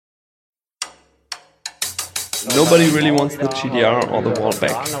Nobody really wants the GDR or the wall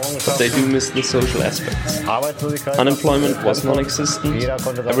back, but they do miss the social aspects. Unemployment was non-existent,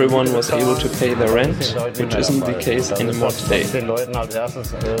 everyone was able to pay their rent, which isn't the case anymore today.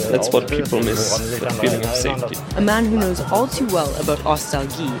 That's what people miss, that feeling of safety. A man who knows all too well about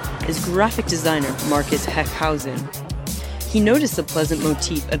Nostalgie is graphic designer Markus Heckhausen. He noticed the pleasant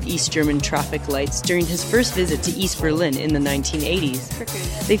motif of East German traffic lights during his first visit to East Berlin in the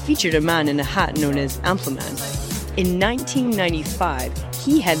 1980s. They featured a man in a hat known as Ampelmann. In 1995,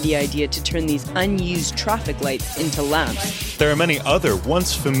 he had the idea to turn these unused traffic lights into lamps. There are many other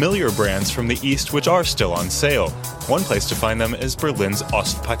once familiar brands from the East which are still on sale. One place to find them is Berlin's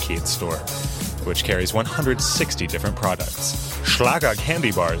Ostpaket store, which carries 160 different products. Schlager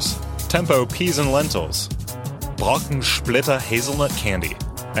candy bars, Tempo peas and lentils, Brockensplitter hazelnut candy,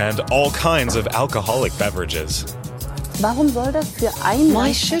 and all kinds of alcoholic beverages.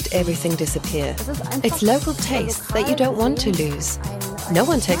 Why should everything disappear? It's local taste that you don't want to lose. No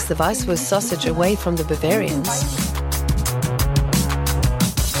one takes the Weisswurst sausage away from the Bavarians.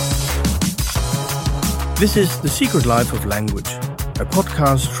 This is The Secret Life of Language, a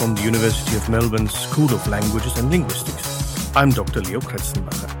podcast from the University of Melbourne's School of Languages and Linguistics. I'm Dr. Leo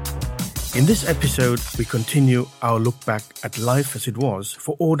Kretzenbacher. In this episode, we continue our look back at life as it was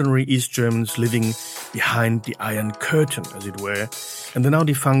for ordinary East Germans living behind the Iron Curtain, as it were, in the now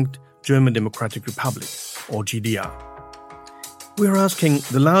defunct German Democratic Republic, or GDR. We're asking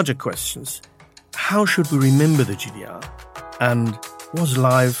the larger questions. How should we remember the GDR? And was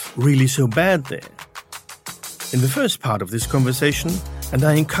life really so bad there? In the first part of this conversation, and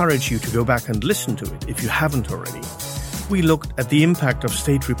I encourage you to go back and listen to it if you haven't already, we looked at the impact of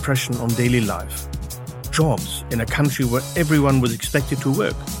state repression on daily life, jobs in a country where everyone was expected to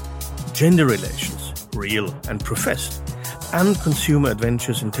work, gender relations, real and professed, and consumer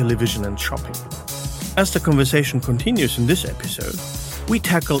adventures in television and shopping. As the conversation continues in this episode, we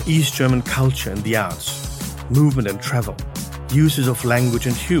tackle East German culture and the arts, movement and travel, uses of language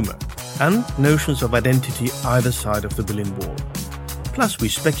and humour, and notions of identity either side of the Berlin Wall. Plus, we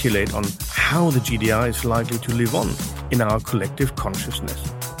speculate on how the GDR is likely to live on in our collective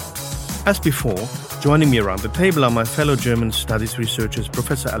consciousness. As before, joining me around the table are my fellow German studies researchers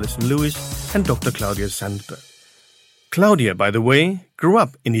Professor Alison and Dr. Claudia Sandberg. Claudia, by the way, grew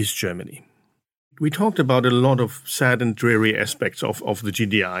up in East Germany. We talked about a lot of sad and dreary aspects of the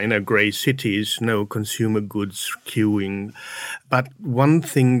GDR, grey cities, no consumer goods queuing. But one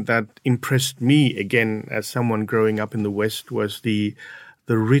thing that impressed me, again, as someone growing up in the West, was the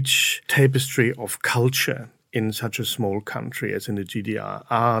rich tapestry of culture in such a small country as in the GDR.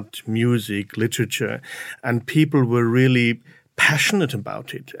 Art, music, literature, and people were really passionate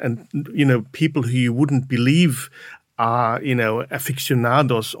about it. And, people who you wouldn't believe are,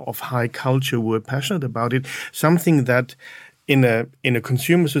 aficionados of high culture were passionate about it. Something that in a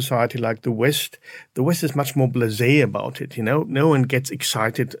consumer society like the West is much more blasé about it. No one gets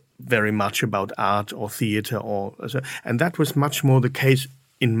excited very much about art or theater and that was much more the case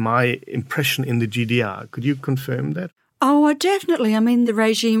in my impression in the GDR. Could you confirm that? Oh, definitely. I mean, the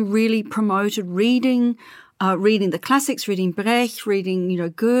regime really promoted reading the classics, reading Brecht, reading,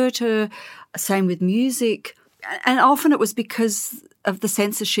 Goethe, same with music. And often it was because of the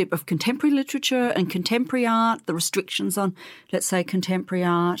censorship of contemporary literature and contemporary art, the restrictions on, let's say, contemporary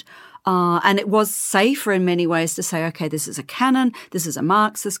art. And it was safer in many ways to say, okay, this is a canon, this is a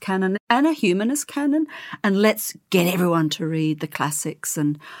Marxist canon and a humanist canon, and let's get everyone to read the classics.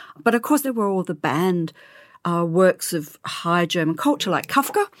 But of course, there were all the banned works of high German culture like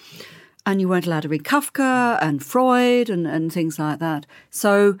Kafka, and you weren't allowed to read Kafka and Freud and things like that.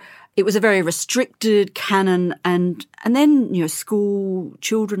 So it was a very restricted canon, and then school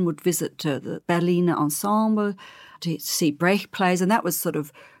children would visit the Berliner Ensemble to see Brecht plays, and that was sort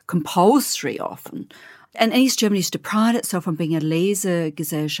of compulsory often. And East Germany used to pride itself on being a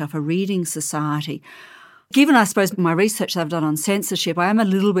Lesegesellschaft, a reading society. Given, I suppose, my research that I've done on censorship, I am a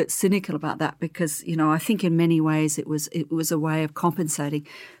little bit cynical about that because, I think in many ways it was a way of compensating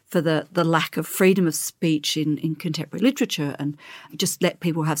for the lack of freedom of speech in contemporary literature, and just let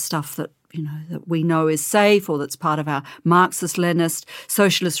people have stuff that, that we know is safe or that's part of our Marxist-Leninist,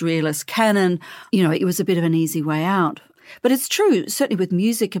 socialist-realist canon. It was a bit of an easy way out. But it's true, certainly with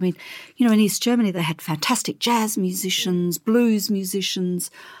music. I mean, in East Germany they had fantastic jazz musicians, blues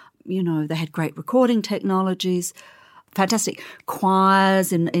musicians. They had great recording technologies, fantastic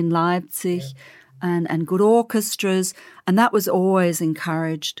choirs in Leipzig, and good orchestras, and that was always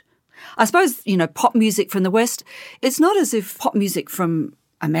encouraged. I suppose, pop music from the West, it's not as if pop music from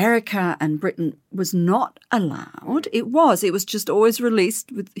America and Britain was not allowed. It was just always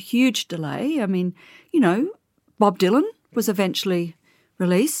released with huge delay. I mean, Bob Dylan was eventually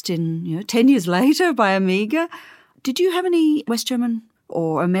released 10 years later by Amiga. Did you have any West German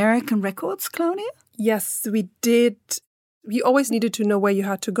or American records, Claudia? Yes, we did. You always needed to know where you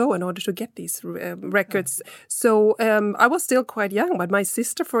had to go in order to get these records. So I was still quite young, but my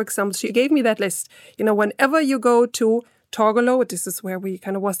sister, for example, she gave me that list. Whenever you go to Torgelow, this is where we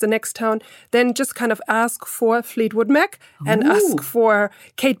kind of was the next town, then just kind of ask for Fleetwood Mac and ask for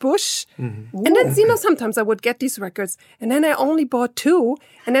Kate Bush. Mm-hmm. And then, sometimes I would get these records and then I only bought 2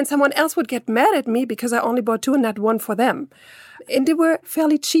 and then someone else would get mad at me because I only bought 2 and not 1 for them. And they were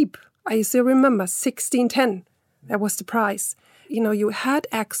fairly cheap. I still remember, $16.10. That was the price. You had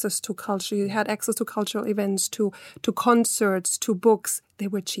access to culture. You had access to cultural events, to concerts, to books. They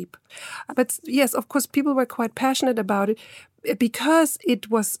were cheap. But yes, of course, people were quite passionate about it because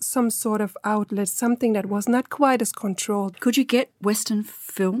it was some sort of outlet, something that was not quite as controlled. Could you get Western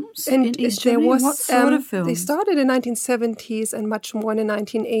films in East Germany? What sort of films? They started in the 1970s and much more in the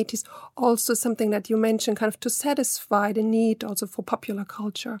 1980s. Also something that you mentioned, kind of to satisfy the need also for popular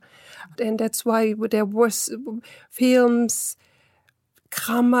culture. And that's why there was films.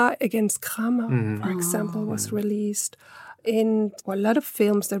 Kramer against Kramer, for example, was released. And a lot of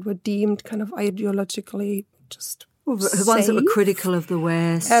films that were deemed kind of ideologically just the ones that were critical of the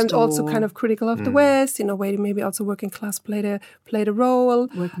West. And also kind of critical of the West, where maybe also working class played a role.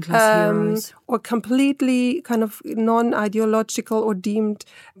 Working class heroes. Or completely kind of non-ideological or deemed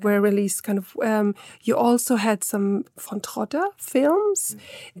were released kind of. You also had some von Trotter films.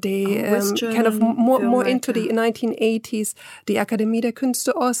 They kind of more into the 1980s. The Akademie der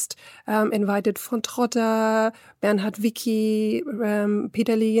Künste Ost invited von Trotter, Bernhard Wicki,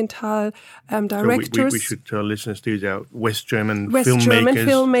 Peter Lilienthal, directors. So we should tell listeners these are West German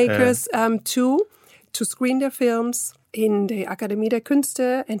filmmakers to screen their films in the Akademie der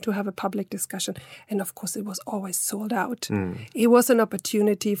Künste and to have a public discussion. And of course, it was always sold out. It was an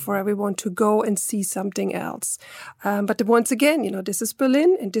opportunity for everyone to go and see something else. But once again, this is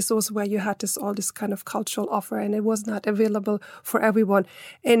Berlin, and this was where you had all this kind of cultural offer, and it was not available for everyone.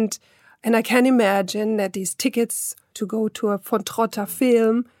 And I can imagine that these tickets to go to a von Trotter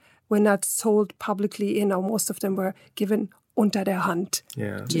film were not sold publicly. Most of them were given unter der Hand.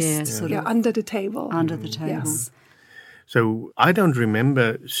 Yeah. Under the table. Under the table. Yes. So I don't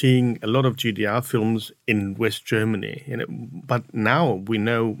remember seeing a lot of GDR films in West Germany, but now we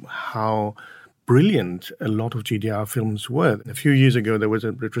know how brilliant a lot of GDR films were. A few years ago, there was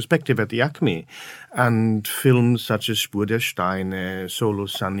a retrospective at the Acme, and films such as Spur der Steine, Solo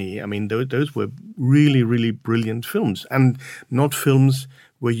Sunny, those were really, really brilliant films, and not films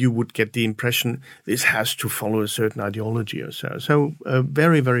where you would get the impression this has to follow a certain ideology or so. So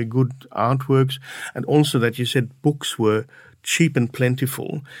very, very good artworks. And also that you said books were cheap and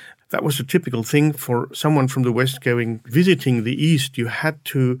plentiful. That was a typical thing for someone from the West visiting the East. You had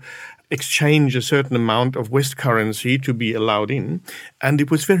to exchange a certain amount of West currency to be allowed in. And it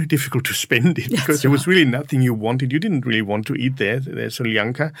was very difficult to spend it because there was really nothing you wanted. You didn't really want to eat there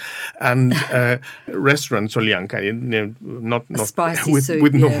Soljanka, and restaurant Soljanka, not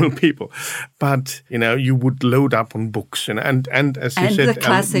with normal people. But, you would load up on books and as you said,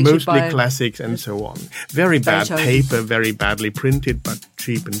 mostly classics and so on. Very bad paper, very badly printed, but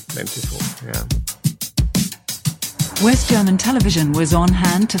cheap and plentiful. Yeah. West German television was on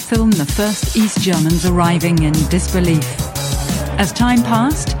hand to film the first East Germans arriving in disbelief. As time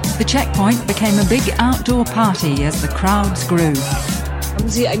passed, the checkpoint became a big outdoor party as the crowds grew.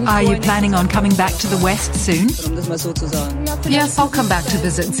 Are you planning on coming back to the West soon? Yes, I'll come back to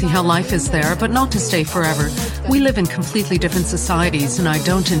visit and see how life is there, but not to stay forever. We live in completely different societies, and I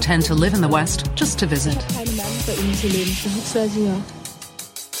don't intend to live in the West, just to visit.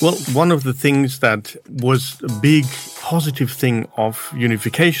 Well, one of the things that was a big positive thing of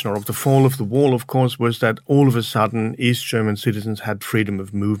unification or of the fall of the wall, of course, was that all of a sudden East German citizens had freedom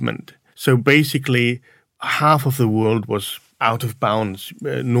of movement. So basically, half of the world was out of bounds.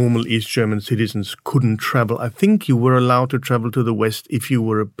 Normal East German citizens couldn't travel. I think you were allowed to travel to the West if you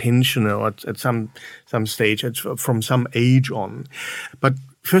were a pensioner at some stage, from some age on. But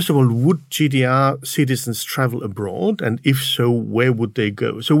first of all, would GDR citizens travel abroad? And if so, where would they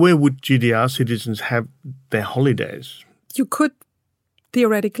go? So where would GDR citizens have their holidays? You could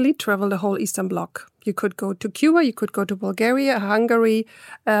theoretically travel the whole Eastern Bloc. You could go to Cuba, you could go to Bulgaria, Hungary,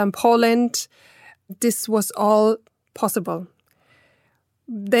 Poland. This was all possible.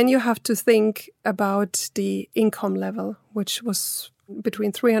 Then you have to think about the income level, which was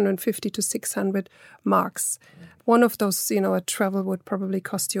between 350 to 600 marks. One of those, a travel would probably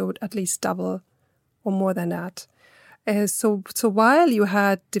cost you at least double or more than that. So while you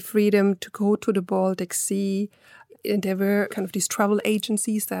had the freedom to go to the Baltic Sea, and there were kind of these travel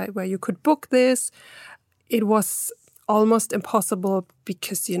agencies where you could book this, it was almost impossible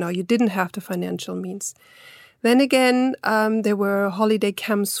because, you didn't have the financial means. Then again, there were holiday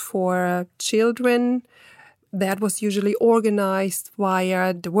camps for children. That was usually organized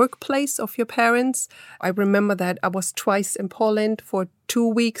via the workplace of your parents. I remember that I was twice in Poland for 2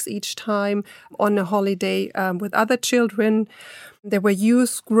 weeks each time on a holiday with other children. There were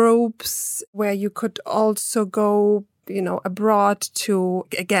youth groups where you could also go, abroad to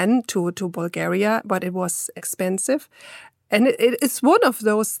Bulgaria, but it was expensive. And it's one of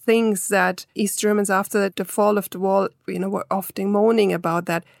those things that East Germans, after the fall of the wall, were often moaning about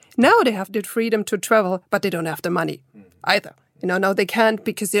that. Now they have the freedom to travel, but they don't have the money either. Now they can't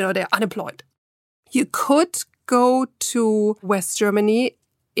because, they're unemployed. You could go to West Germany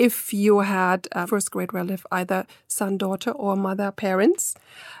if you had a first-grade relative, either son, daughter, or mother, parents.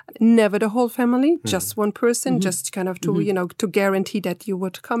 Never the whole family, just one person, just kind of to, to guarantee that you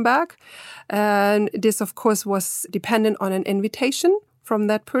would come back. And this, of course, was dependent on an invitation from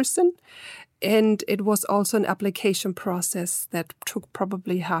that person. And it was also an application process that took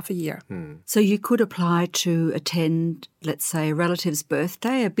probably half a year. So you could apply to attend, let's say, a relative's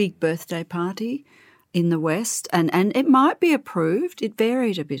birthday, a big birthday party in the West, and it might be approved. It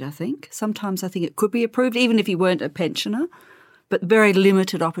varied a bit, I think. Sometimes I think it could be approved, even if you weren't a pensioner, but very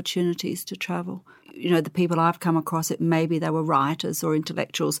limited opportunities to travel. The people I've come across, maybe they were writers or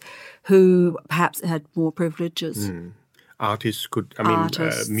intellectuals who perhaps had more privileges. Artists could, and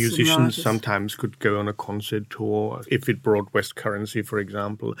musicians sometimes could go on a concert tour if it brought West currency, for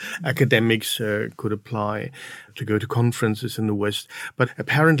example. Academics could apply to go to conferences in the West. But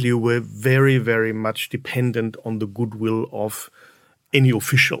apparently you were very, very much dependent on the goodwill of any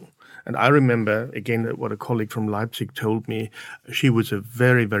official. And I remember, again, what a colleague from Leipzig told me. She was a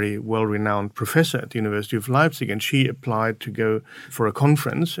very, very well-renowned professor at the University of Leipzig, and she applied to go for a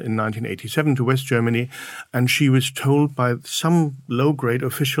conference in 1987 to West Germany, and she was told by some low-grade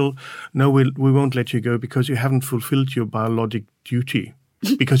official, no, we won't let you go because you haven't fulfilled your biologic duty.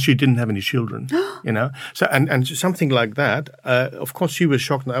 Because she didn't have any children, So and something like that. Of course, she was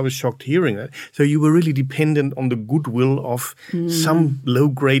shocked, and I was shocked hearing that. So you were really dependent on the goodwill of some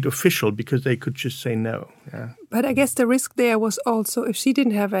low-grade official because they could just say no. Yeah. But I guess the risk there was also if she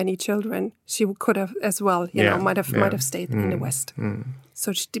didn't have any children, she could have as well. Might have stayed in the West.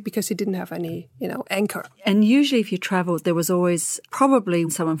 So because she didn't have any, anchor. And usually, if you travelled, there was always probably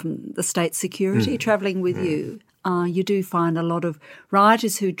someone from the state security travelling with you. You do find a lot of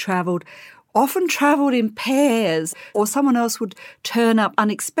writers who often travelled in pairs, or someone else would turn up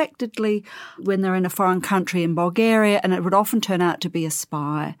unexpectedly when they're in a foreign country in Bulgaria, and it would often turn out to be a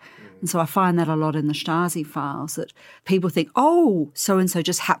spy. And so I find that a lot in the Stasi files, that people think, oh, so-and-so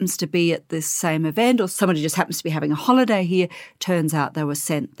just happens to be at this same event, or somebody just happens to be having a holiday here. Turns out they were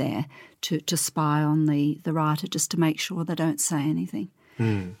sent there to spy on the writer just to make sure they don't say anything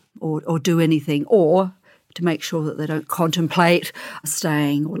or do anything, or to make sure that they don't contemplate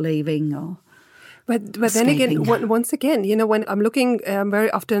staying or leaving or But then again, once again, when I'm looking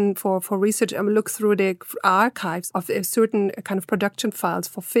very often for research, I look through the archives of certain kind of production files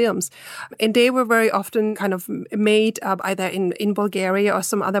for films. And they were very often kind of made either in Bulgaria or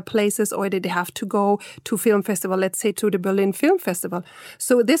some other places, or they have to go to film festival, let's say to the Berlin Film Festival.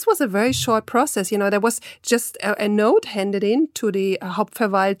 So this was a very short process. There was just a note handed in to the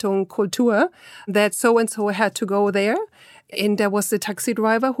Hauptverwaltung Kultur that so-and-so had to go there. And there was a taxi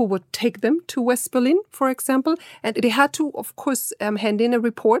driver who would take them to West Berlin, for example. And they had to, of course, hand in a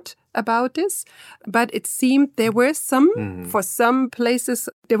report about this. But it seemed there were for some places,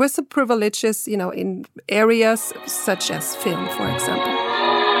 there were some privileges, in areas such as film, for example.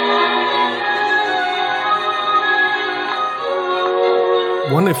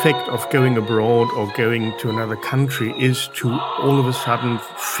 One effect of going abroad or going to another country is to all of a sudden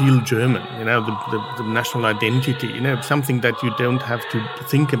feel German, the national identity, something that you don't have to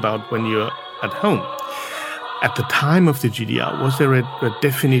think about when you're at home. At the time of the GDR, was there a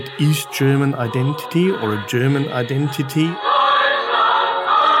definite East German identity or a German identity?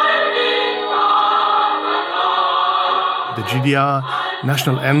 The GDR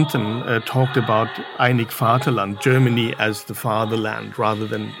national anthem talked about Einig Vaterland, Germany as the fatherland, rather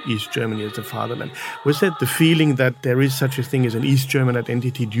than East Germany as the fatherland. Was that the feeling that there is such a thing as an East German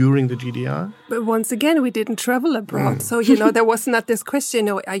identity during the GDR? But once again, we didn't travel abroad. So, there was not this question,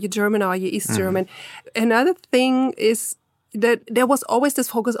 are you German or are you East German? Another thing is that there was always this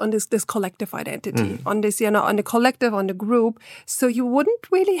focus on this collective identity, on this, on the collective, on the group. So you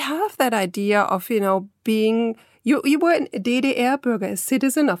wouldn't really have that idea of, being, You were a DDR-Bürger, a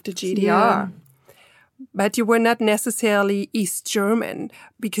citizen of the GDR. Yeah. But you were not necessarily East German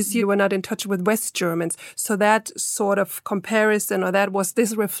because you were not in touch with West Germans. So that sort of comparison or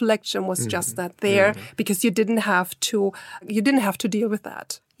this reflection was just not there because you didn't have to deal with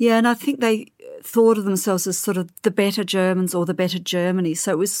that. Yeah, and I think they thought of themselves as sort of the better Germans or the better Germany.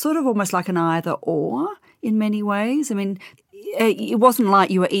 So it was sort of almost like an either or in many ways. I mean, it wasn't like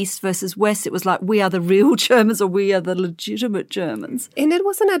you were East versus West. It was like we are the real Germans or we are the legitimate Germans. And it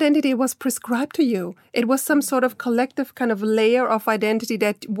was an identity that was prescribed to you. It was some sort of collective kind of layer of identity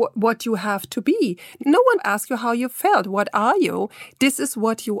that what you have to be. No one asked you how you felt. What are you? This is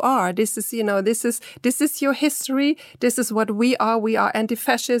what you are. This is, this is your history. This is what we are. We are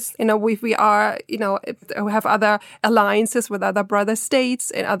anti-fascist. We are, we have other alliances with other brother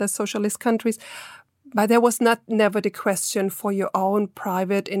states and other socialist countries. But there was never the question for your own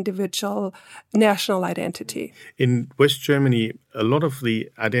private, individual, national identity. In West Germany, a lot of the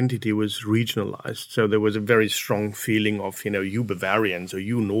identity was regionalized. So there was a very strong feeling of, you Bavarians or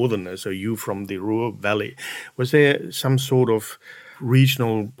you Northerners or you from the Ruhr Valley. Was there some sort of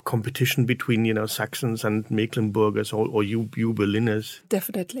regional competition between, Saxons and Mecklenburgers or you Berliners?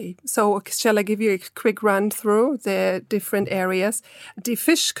 Definitely. So shall I give you a quick run through the different areas? The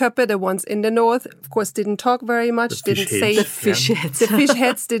Fischköppe, the ones in the north, of course, didn't talk very much. The fish heads. The fish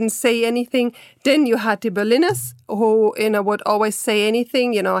heads didn't say anything. Then you had the Berliners who, would always say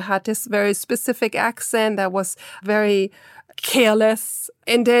anything, had this very specific accent that was very careless.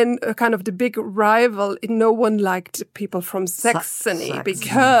 And then kind of the big rival, no one liked people from Saxony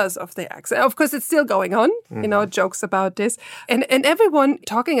because of the accent. Of course, it's still going on, jokes about this. And everyone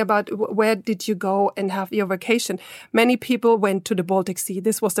talking about where did you go and have your vacation. Many people went to the Baltic Sea.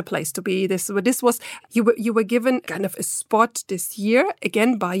 This was the place to be. This was you were given kind of a spot this year,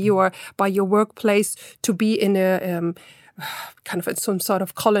 again, by your workplace to be in a kind of some sort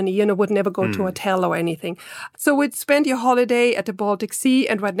of colony, would never go to a hotel or anything. So we'd spend your holiday at the Baltic Sea,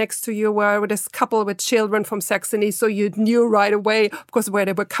 and right next to you were this couple with children from Saxony, so you knew right away, of course, where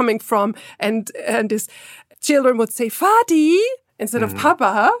they were coming from. And this children would say, Vati, instead of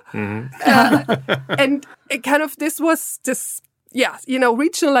Papa. And it kind of, this was this... Yeah,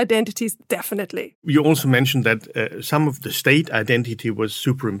 regional identities, definitely. You also mentioned that some of the state identity was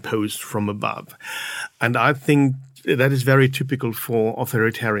superimposed from above. And I think that is very typical for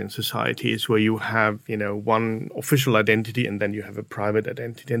authoritarian societies where you have, one official identity and then you have a private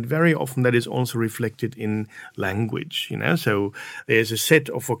identity. And very often that is also reflected in language, So there's a set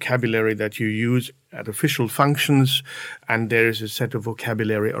of vocabulary that you use at official functions, and there is a set of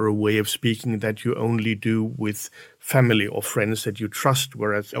vocabulary or a way of speaking that you only do with family or friends that you trust.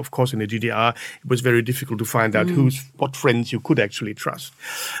 Whereas, of course, in the GDR, it was very difficult to find out what friends you could actually trust.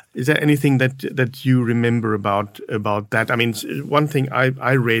 Is there anything that you remember about that? I mean, one thing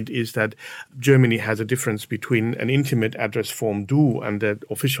I read is that Germany has a difference between an intimate address form du and the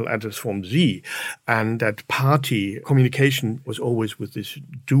official address form sie, and that party communication was always with this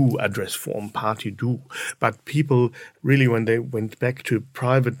du address form, party du. But people really, when they went back to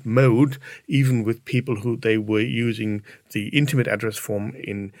private mode, even with people who they were using the intimate address form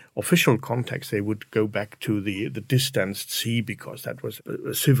in official context, they would go back to the distanced sie because that was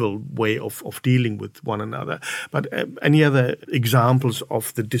a civil way of dealing with one another. But any other examples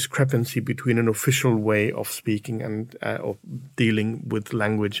of the discrepancy between an official way of speaking and of dealing with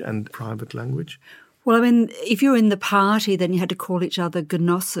language and private language? Well, I mean, if you're in the party, then you had to call each other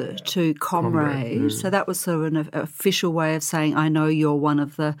Genosse, to comrade. So that was sort of an official way of saying, I know you're one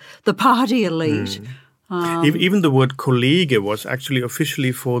of the party elite. Even the word Kollege was actually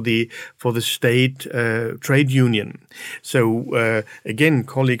officially for the state trade union. So again,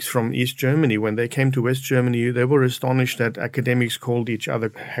 colleagues from East Germany, when they came to West Germany, they were astonished that academics called each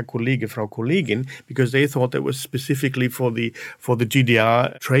other Herr Kollege, Frau Kollegin, because they thought that was specifically for the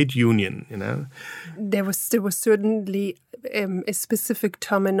GDR trade union. There was certainly a specific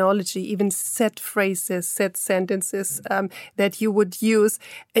terminology, even set phrases, set sentences that you would use,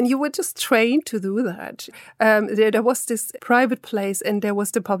 and you were just trained to do that. There was this private place and there was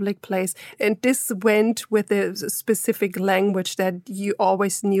the public place, and this went with a specific language that you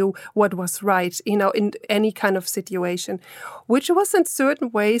always knew what was right, in any kind of situation, which was in certain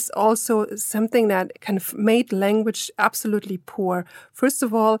ways also something that kind of made language absolutely poor. First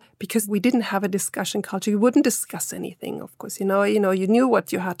of all, because we didn't have a discussion culture, you wouldn't discuss anything. Of course, you knew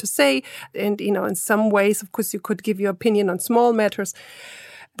what you had to say, and in some ways, of course, you could give your opinion on small matters.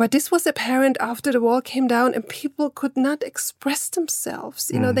 But this was apparent after the wall came down and people could not express themselves.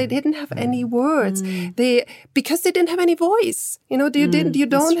 They didn't have any words. Because they didn't have any voice. You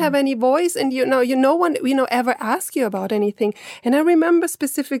don't have any voice, and no one ever ask you about anything. And I remember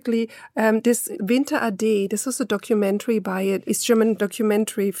specifically this Winter AD. This was a documentary by an East German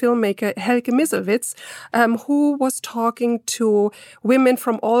documentary filmmaker Helge Misselwitz, who was talking to women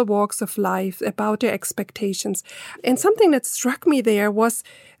from all walks of life about their expectations. And something that struck me there was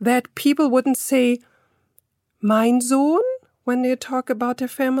that people wouldn't say mein Sohn when they talk about their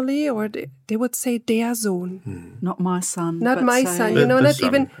family, or they would say der Sohn. Not my son. Not my son. Not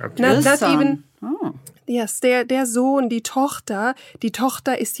even. Oh. Yes, der Sohn, die Tochter. Die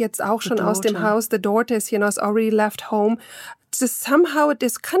Tochter ist jetzt auch schon aus dem Haus. The daughter is, has already left home. Just somehow it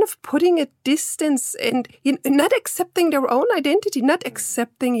is kind of putting a distance and not accepting their own identity, not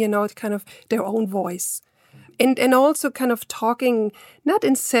accepting, kind of their own voice. And also kind of talking, not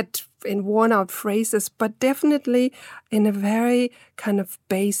in set, in worn-out phrases, but definitely in a very kind of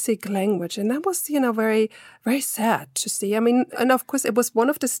basic language. And that was, very, very sad to see. I mean, and of course, it was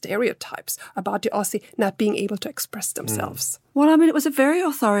one of the stereotypes about the Aussie not being able to express themselves. Well, I mean, it was a very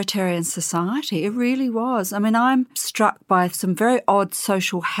authoritarian society. It really was. I mean, I'm struck by some very odd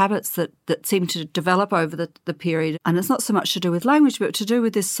social habits that seem to develop over the period. And it's not so much to do with language, but to do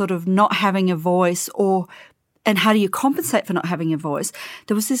with this sort of not having a voice and how do you compensate for not having a voice?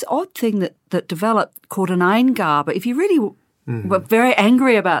 There was this odd thing that developed called an Eingabe. If you really were very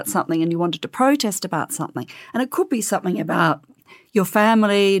angry about something and you wanted to protest about something, and it could be something about your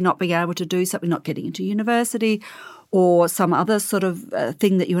family not being able to do something, not getting into university, or some other sort of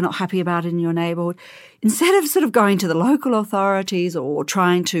thing that you were not happy about in your neighbourhood, instead of sort of going to the local authorities or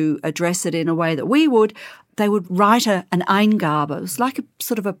trying to address it in a way that we would, they would write an Eingabe. It was like a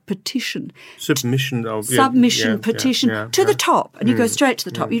sort of a petition. Petition to the top. And you go straight to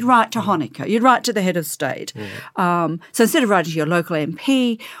the top. You'd write to Honecker. You'd write to the head of state. So instead of writing to your local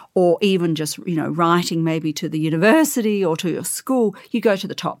MP or even just, writing maybe to the university or to your school, you go to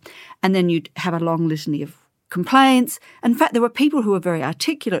the top. And then you'd have a long litany of complaints. In fact, there were people who were very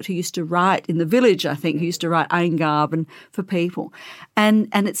articulate who used to write in the village, I think, who used to write Eingaben for people. And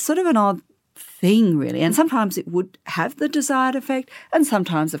it's sort of an odd thing, really. And sometimes it would have the desired effect, and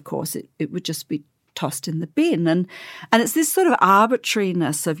sometimes, of course, it would just be tossed in the bin. And it's this sort of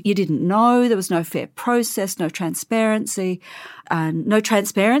arbitrariness of you didn't know, there was no fair process, no transparency, and no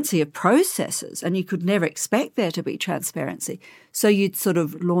transparency of processes, and you could never expect there to be transparency. So you'd sort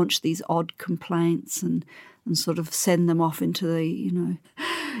of launch these odd complaints and sort of send them off into the,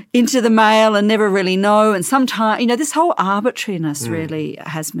 into the mail and never really know. And sometimes, this whole arbitrariness really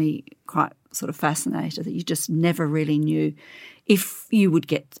has me quite sort of fascinated, that you just never really knew if you would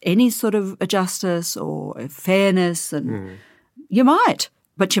get any sort of justice or fairness, and you might,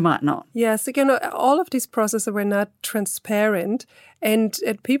 but you might not. Yes, all of these processes were not transparent, and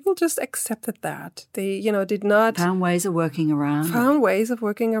people just accepted that. They, did not... Found ways of working around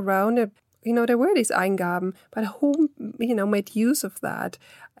it. There were these Eingaben, but who, made use of that?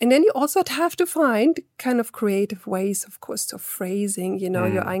 And then you also have to find kind of creative ways, of course, of phrasing, your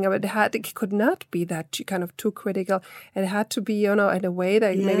Eingabe. It could not be that kind of too critical. It had to be, in a way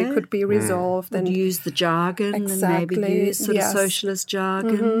that maybe could be resolved. And use the jargon and maybe use sort of socialist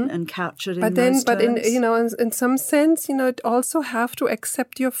jargon and couch it in those terms. In some sense, it also have to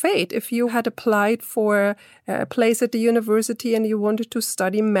accept your fate. If you had applied for a place at the university and you wanted to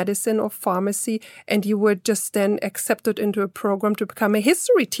study medicine or pharmacy, and you were just then accepted into a program to become a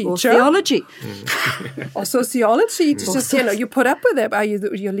history teacher. Or theology. Or sociology. It's just, you put up with it.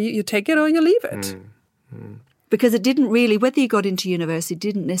 You take it or you leave it. Because it didn't really, whether you got into university,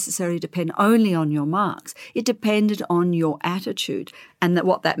 didn't necessarily depend only on your marks. It depended on your attitude. And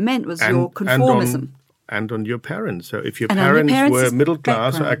what that meant was your conformism. And on your parents. So if your parents were middle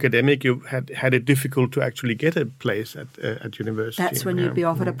class or academic, you had it difficult to actually get a place at university. That's when you'd be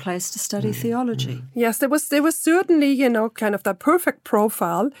offered a place to study theology. Yes, there was certainly, kind of that perfect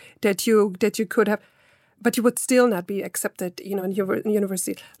profile that you could have. But you would still not be accepted, in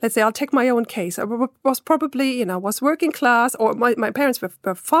university. Let's say I'll take my own case. I was probably, was working class, or my parents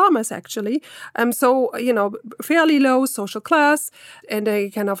were farmers actually. So, fairly low social class, and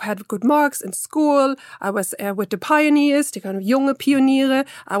they kind of had good marks in school. I was with the pioneers, the kind of junge Pioniere.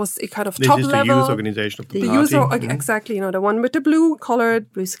 I was kind of top level. This is the youth organization of the party. Exactly, the one with the blue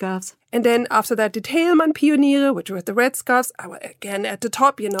scarves. And then after that, the Tailman Pioniere, which were the red scarves. I was again at the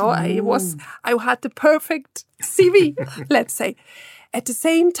top, I had the perfect CV, let's say. at the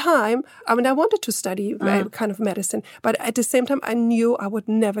same time, I wanted to study kind of medicine, but at the same time, I knew I would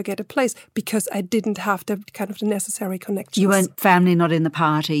never get a place because I didn't have the kind of the necessary connections. You weren't family not in the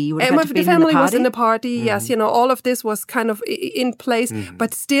party. You would have had to be in the family party? was in the party. Yes, all of this was kind of in place,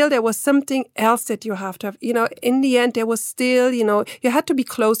 but still there was something else that you have to have. In the end, there was still, you had to be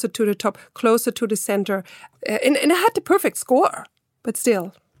closer to the top, closer to the center, and I had the perfect score, but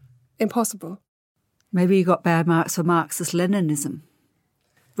still impossible. Maybe you got bad marks for Marxist-Leninism,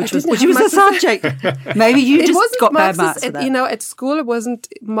 which was a a subject. Maybe you just got bad marks for that. At school it wasn't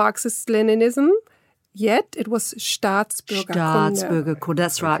Marxist-Leninism yet. It was Staatsbürgerkunde.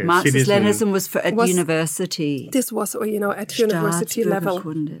 That's right. Marxist-Leninism was at university. This was, at university level.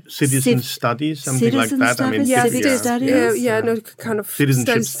 Citizen studies, something like that. Civic studies. Kind of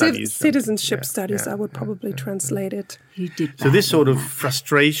citizenship studies. Citizenship studies. I would probably translate it. You did. So this sort of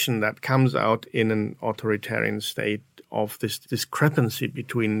frustration that comes out in an authoritarian state of this discrepancy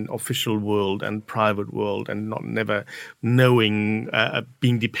between official world and private world, and never knowing,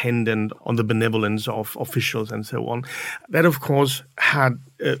 being dependent on the benevolence of officials and so on. That, of course, had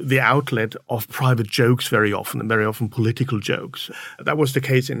the outlet of private jokes very often, and very often political jokes. That was the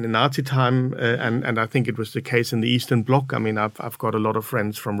case in the Nazi time, and I think it was the case in the Eastern Bloc. I've got a lot of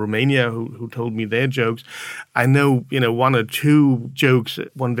friends from Romania who told me their jokes. I know, one or two jokes.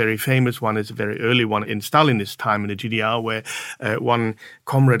 One very famous one is a very early one in Stalinist time in the GDR, where one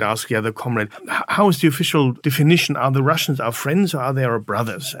comrade asked the other comrade, how is the official definition? Are the Russians our friends or are they our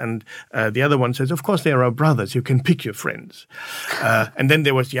brothers? And the other one says, of course they are our brothers. You can pick your friends. And then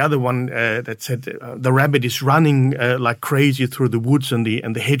there was the other one that said, the rabbit is running like crazy through the woods, and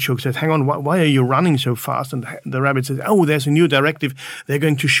the hedgehog says, hang on, why are you running so fast? And the rabbit says, oh, there's a new directive. They're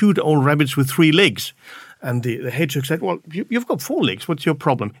going to shoot all rabbits with 3 legs. And the hedgehog said, well, you've got 4 legs. What's your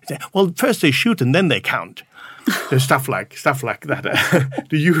problem? He said, well, first they shoot and then they count. There's stuff like that.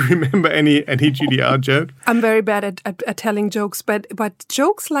 Do you remember any GDR joke? I'm very bad at telling jokes, but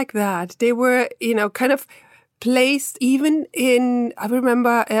jokes like that, they were, kind of placed even in, I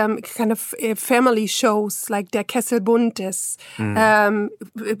remember, kind of family shows like Der Kessel Buntes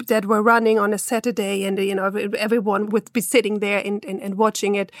that were running on a Saturday, and everyone would be sitting there and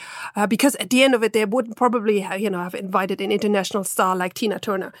watching it because at the end of it they would probably have invited an international star like Tina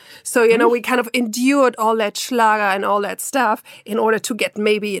Turner. So we kind of endured all that Schlager and all that stuff in order to get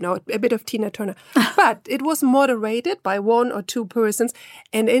maybe a bit of Tina Turner, but it was moderated by 1 or 2 persons,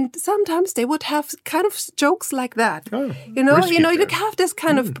 and sometimes they would have kind of jokes like that. You have this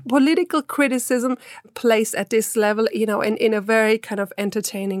kind of political criticism placed at this level, in a very kind of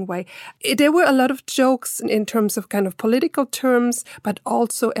entertaining way. There were a lot of jokes in terms of kind of political terms, but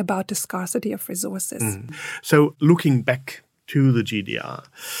also about the scarcity of resources. So looking back to the GDR,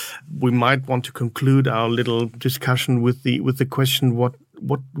 we might want to conclude our little discussion with the question, what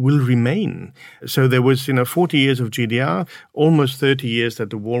will remain? So there was, 40 years of GDR, almost 30 years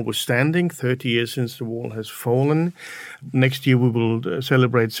that the wall was standing, 30 years since the wall has fallen. Next year we will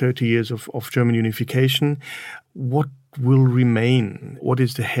celebrate 30 years of German unification. What will remain? What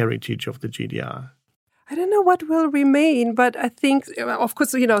is the heritage of the GDR? I don't know what will remain, but I think, of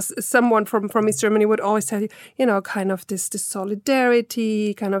course, someone from East Germany would always tell you, kind of this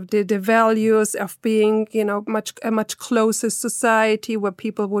solidarity, kind of the values of being, a much closer society where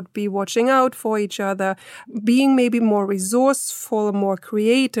people would be watching out for each other, being maybe more resourceful, more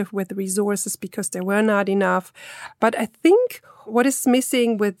creative with resources because there were not enough. But I think what is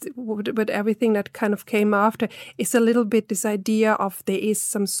missing with everything that kind of came after is a little bit this idea of there is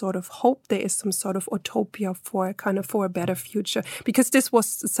some sort of hope, there is some sort of utopia for a better future, because this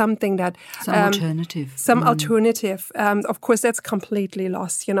was something that some alternative. Of course, that's completely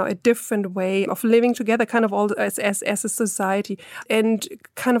lost. A different way of living together, kind of all as a society, and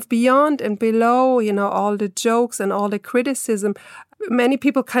kind of beyond and below. All the jokes and all the criticism. Many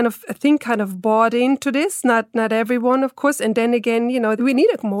people kind of bought into this, not everyone, of course. And then again, we need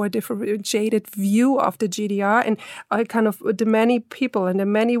a more differentiated view of the GDR and kind of the many people and the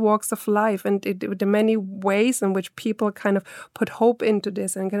many walks of life and the many ways in which people kind of put hope into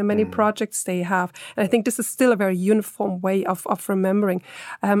this and kind of many projects they have. And I think this is still a very uniform way of remembering.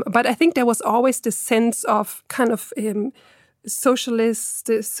 But I think there was always this sense of kind of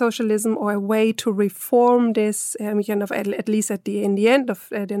socialism or a way to reform this, at least in the end of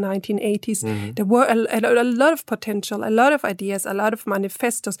the 1980s, there were a lot of potential, a lot of ideas, a lot of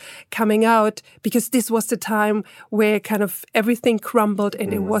manifestos coming out, because this was the time where kind of everything crumbled,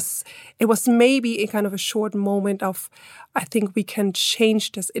 and it was maybe a kind of a short moment of, I think we can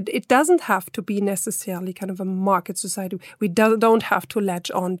change this. It doesn't have to be necessarily kind of a market society. We don't have to latch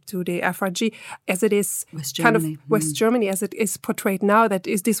on to the FRG as it is West Germany as it it is portrayed now,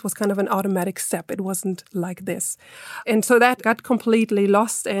 this was kind of an automatic step. It wasn't like this. And so that got completely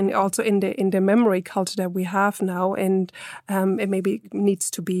lost, and also in the memory culture that we have now, and it maybe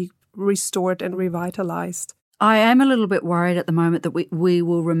needs to be restored and revitalized. I am a little bit worried at the moment that we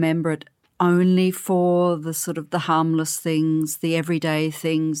will remember it only for the sort of the harmless things, the everyday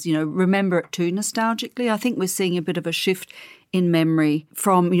things, remember it too nostalgically. I think we're seeing a bit of a shift in memory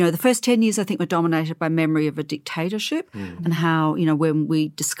from, the first 10 years I think were dominated by memory of a dictatorship and how, when we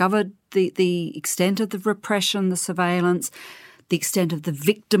discovered the extent of the repression, the surveillance, the extent of the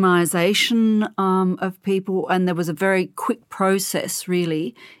victimization of people, and there was a very quick process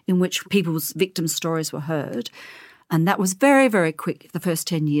really in which people's victim stories were heard. And that was very, very quick, the first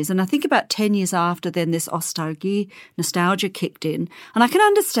 10 years. And I think about 10 years after, then this nostalgia kicked in. And I can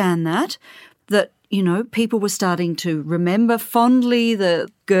understand that, people were starting to remember fondly the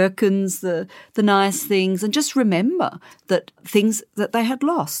gherkins, the nice things, and just remember that things that they had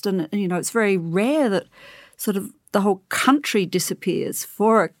lost. And, it's very rare that sort of the whole country disappears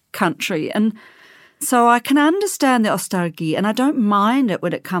for a country. And so I can understand the nostalgia, and I don't mind it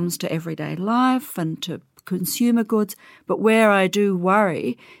when it comes to everyday life and to consumer goods, but where I do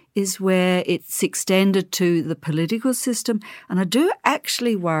worry is where it's extended to the political system. And I do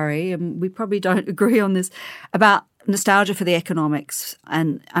actually worry, and we probably don't agree on this, about nostalgia for the economics.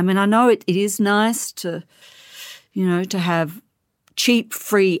 And I mean, I know it is nice to, to have cheap,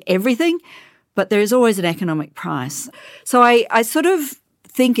 free everything, but there is always an economic price. So I sort of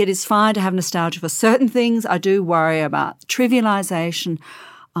think it is fine to have nostalgia for certain things. I do worry about trivialisation,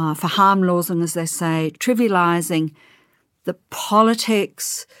 for harmlosing, as they say, trivialising the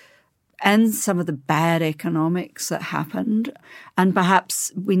politics and some of the bad economics that happened. And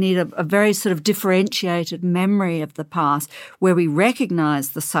perhaps we need a very sort of differentiated memory of the past where we recognise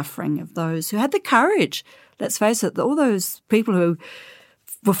the suffering of those who had the courage. Let's face it, all those people who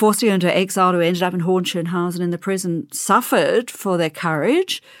were forced to go into exile, who ended up in Hohenschönhausen in the prison, suffered for their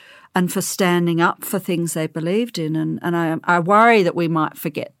courage and for standing up for things they believed in. And I worry that we might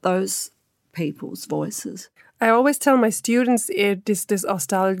forget those people's voices. I always tell my students this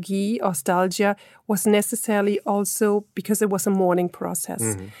nostalgia was necessarily also because it was a mourning process.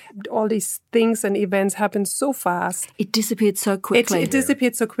 Mm-hmm. All these things and events happened so fast. It disappeared so quickly. It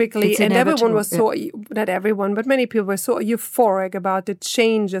disappeared so quickly. And everyone was not everyone, but many people were so euphoric about the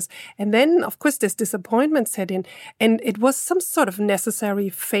changes. And then, of course, this disappointment set in. And it was some sort of necessary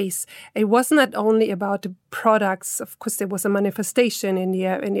phase. It was not only about the products. Of course, there was a manifestation in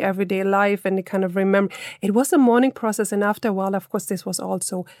the everyday life and the kind of remember. It was a mourning process. And after a while, of course, this was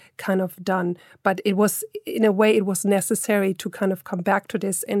also kind of done. But it was, in a way, it was necessary to kind of come back to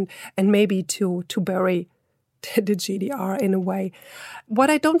this and maybe to bury the GDR in a way.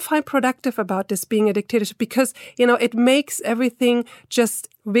 What I don't find productive about this being a dictatorship, because, it makes everything just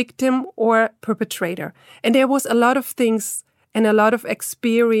victim or perpetrator. And there was a lot of things and a lot of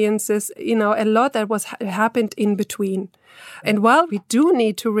experiences, a lot that was happened in between. And while we do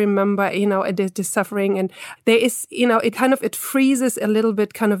need to remember, the suffering, and there is, it freezes a little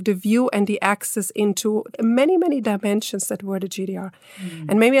bit kind of the view and the access into many, many dimensions that were the GDR. Mm.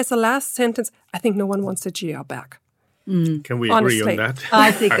 And maybe as a last sentence, I think no one wants the GDR back. Mm. Can we agree on that?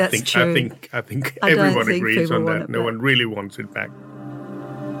 I think that's true. I think everyone agrees on that. No one really wants it back.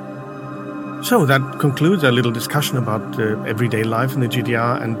 So that concludes our little discussion about everyday life in the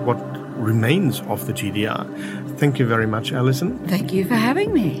GDR and what remains of the GDR. Thank you very much, Alison. Thank you for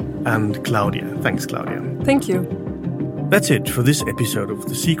having me. And Claudia. Thanks, Claudia. Thank you. That's it for this episode of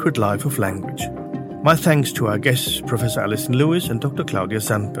The Secret Life of Language. My thanks to our guests, Professor Alison Lewis and Dr. Claudia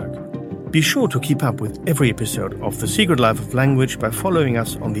Sandberg. Be sure to keep up with every episode of The Secret Life of Language by following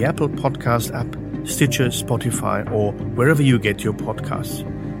us on the Apple Podcast app, Stitcher, Spotify, or wherever you get your podcasts.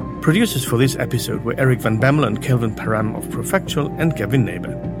 Producers for this episode were Eric van Bemmel and Kelvin Param of Profactual and Gavin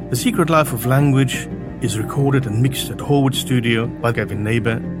Nebauer. The Secret Life of Language is recorded and mixed at Horwood Studio by Gavin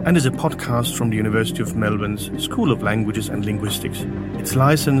Nebauer and is a podcast from the University of Melbourne's School of Languages and Linguistics. It's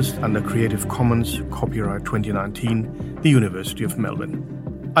licensed under Creative Commons, copyright 2019, the University of Melbourne.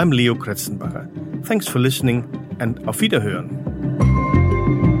 I'm Leo Kretzenbacher. Thanks for listening and auf Wiederhören.